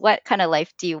independence? What kind of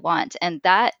life do you want? And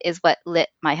that is what lit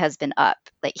my husband up.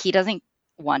 Like, he doesn't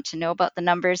want to know about the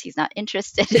numbers. He's not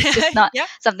interested. It's just not Yeah.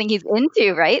 something he's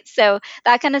into, right? So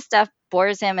that kind of stuff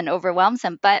bores him and overwhelms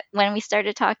him. But when we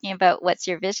started talking about what's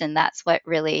your vision, that's what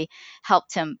really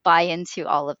helped him buy into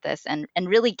all of this and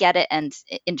really get it and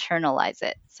internalize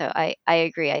it. So I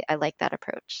agree. I like that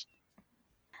approach.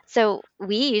 So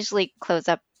we usually close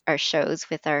up our shows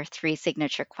with our three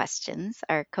signature questions.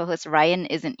 Our co-host Ryan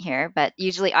isn't here, but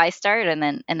usually I start and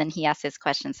then he asks his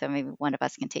question. So maybe one of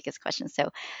us can take his question. So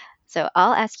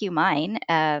I'll ask you mine.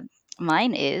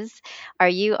 Mine is, are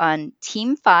you on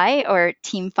Team Fi or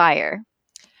Team Fire?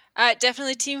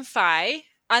 Definitely Team Phi,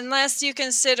 unless you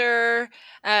consider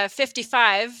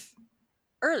 55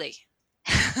 early.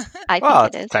 I Well,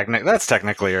 think it is. that's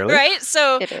technically early. Right?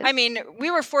 So, It is. I mean, we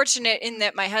were fortunate in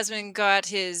that my husband got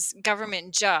his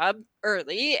government job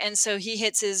early, and so he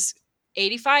hits his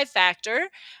 85 factor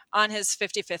on his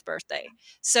 55th birthday.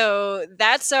 So,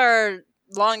 that's our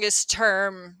longest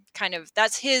term kind of,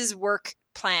 that's his work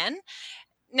plan.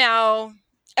 Now,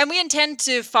 and we intend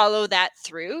to follow that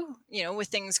through, you know, with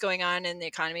things going on in the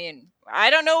economy. And I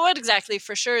don't know what exactly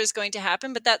for sure is going to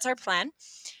happen, but that's our plan.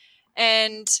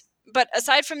 And but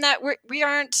aside from that, we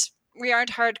aren't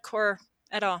hardcore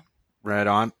at all. Right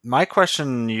on. My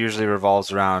question usually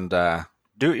revolves around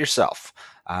do it yourself.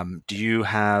 Do you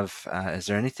have, is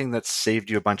there anything that's saved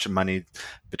you a bunch of money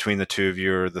between the two of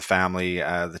you or the family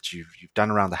that you've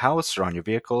done around the house or on your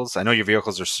vehicles? I know your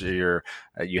vehicles are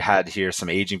you had here some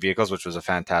aging vehicles, which was a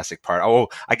fantastic part. Oh,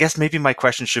 I guess maybe my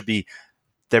question should be,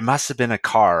 there must have been a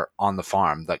car on the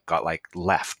farm that got like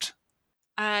left.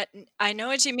 I know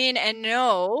what you mean, and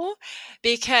no,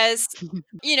 because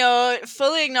you know,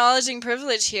 fully acknowledging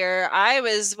privilege here, I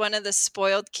was one of the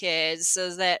spoiled kids,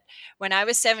 so that when I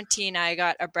was 17, I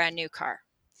got a brand new car.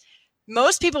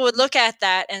 Most people would look at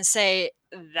that and say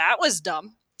that was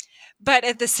dumb, but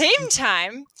at the same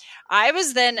time, I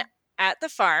was then at the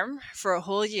farm for a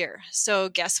whole year. So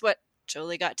guess what?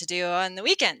 Jolie got to do on the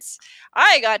weekends.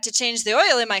 I got to change the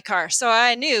oil in my car, so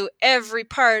I knew every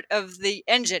part of the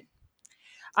engine.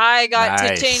 I got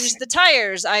to change Nice. the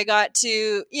tires. I got to,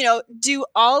 you know, do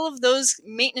all of those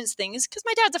maintenance things because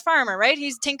my dad's a farmer, right?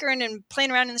 He's tinkering and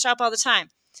playing around in the shop all the time.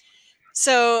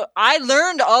 So I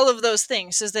learned all of those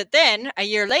things so that then a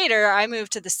year later, I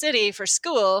moved to the city for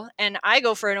school and I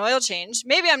go for an oil change.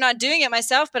 Maybe I'm not doing it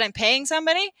myself, but I'm paying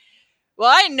somebody.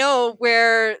 Well, I know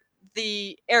where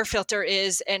the air filter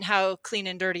is and how clean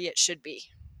and dirty it should be.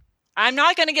 I'm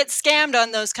not going to get scammed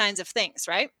on those kinds of things,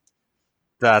 right?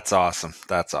 That's awesome.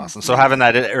 That's awesome. So having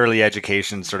that early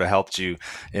education sort of helped you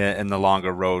in the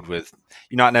longer road with,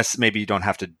 you not necessarily, maybe you don't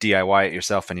have to DIY it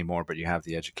yourself anymore, but you have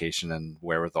the education and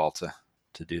wherewithal to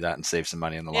to do that and save some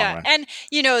money in the long Yeah, run. and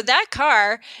that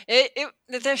car, it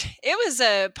was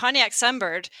a Pontiac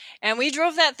Sunbird, and we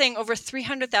drove that thing over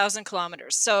 300,000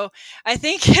 kilometers. So I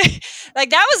think like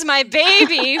that was my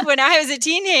baby when I was a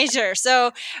teenager.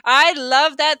 So I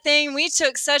love that thing. We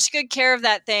took such good care of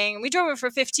that thing. We drove it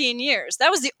for 15 years.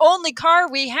 That was the only car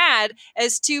we had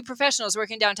as two professionals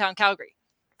working downtown Calgary.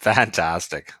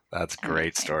 Fantastic. That's a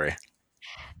great Amazing. story.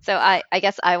 So I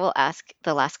guess I will ask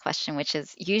the last question, which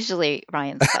is usually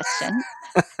Ryan's question.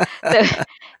 So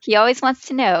he always wants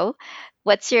to know,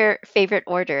 what's your favorite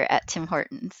order at Tim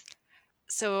Hortons?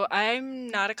 So I'm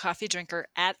not a coffee drinker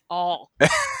at all.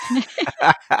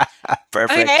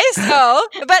 Perfect. Okay, so,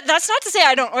 but that's not to say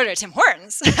I don't order at Tim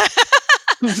Hortons.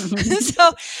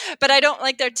 But I don't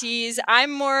like their teas.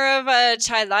 I'm more of a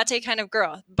chai latte kind of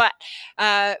girl. But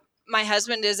my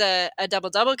husband is a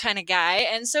double kind of guy.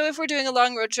 And so if we're doing a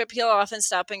long road trip, he'll often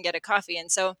stop and get a coffee. And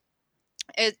so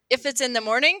if it's in the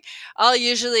morning, I'll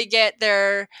usually get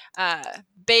their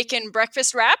bacon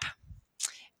breakfast wrap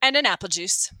and an apple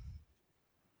juice.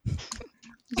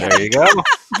 There you go.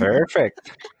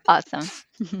 Perfect. Awesome.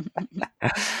 All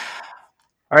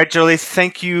right, Jolie,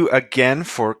 thank you again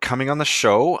for coming on the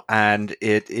show. And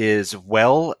it is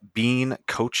Wellbeing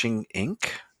Coaching Inc.,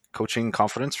 Coaching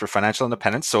Confidence for Financial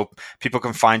Independence. So people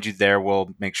can find you there. We'll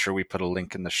make sure we put a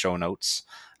link in the show notes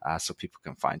so people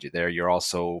can find you there. You're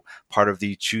also part of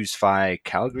the Choose FI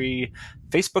Calgary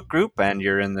Facebook group, and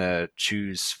you're in the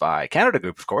Choose FI Canada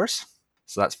group, of course.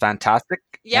 So that's fantastic.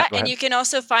 Yeah, go and ahead. you can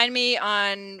also find me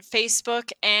on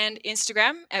Facebook and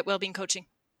Instagram at Wellbeing Coaching.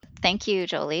 Thank you,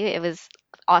 Jolie. It was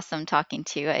awesome talking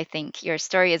to you. I think your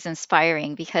story is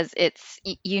inspiring because it's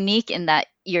unique in that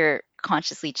you're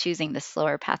consciously choosing the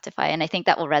slower path to FI, and I think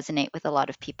that will resonate with a lot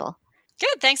of people.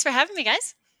 Good. Thanks for having me,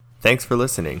 guys. Thanks for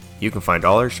listening. You can find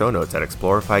all our show notes at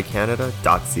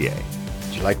explorifycanada.ca.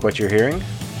 Do you like what you're hearing?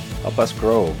 Help us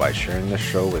grow by sharing this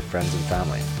show with friends and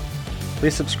family.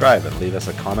 Please subscribe and leave us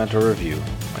a comment or review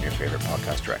on your favorite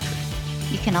podcast directory.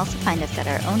 You can also find us at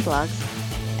our own blogs,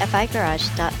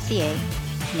 figarage.ca,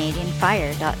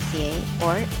 canadianfire.ca,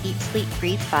 or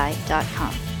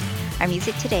eatsleepbreathefi.com. Our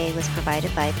music today was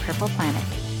provided by Purple Planet.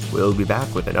 We'll be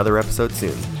back with another episode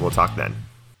soon. We'll talk then.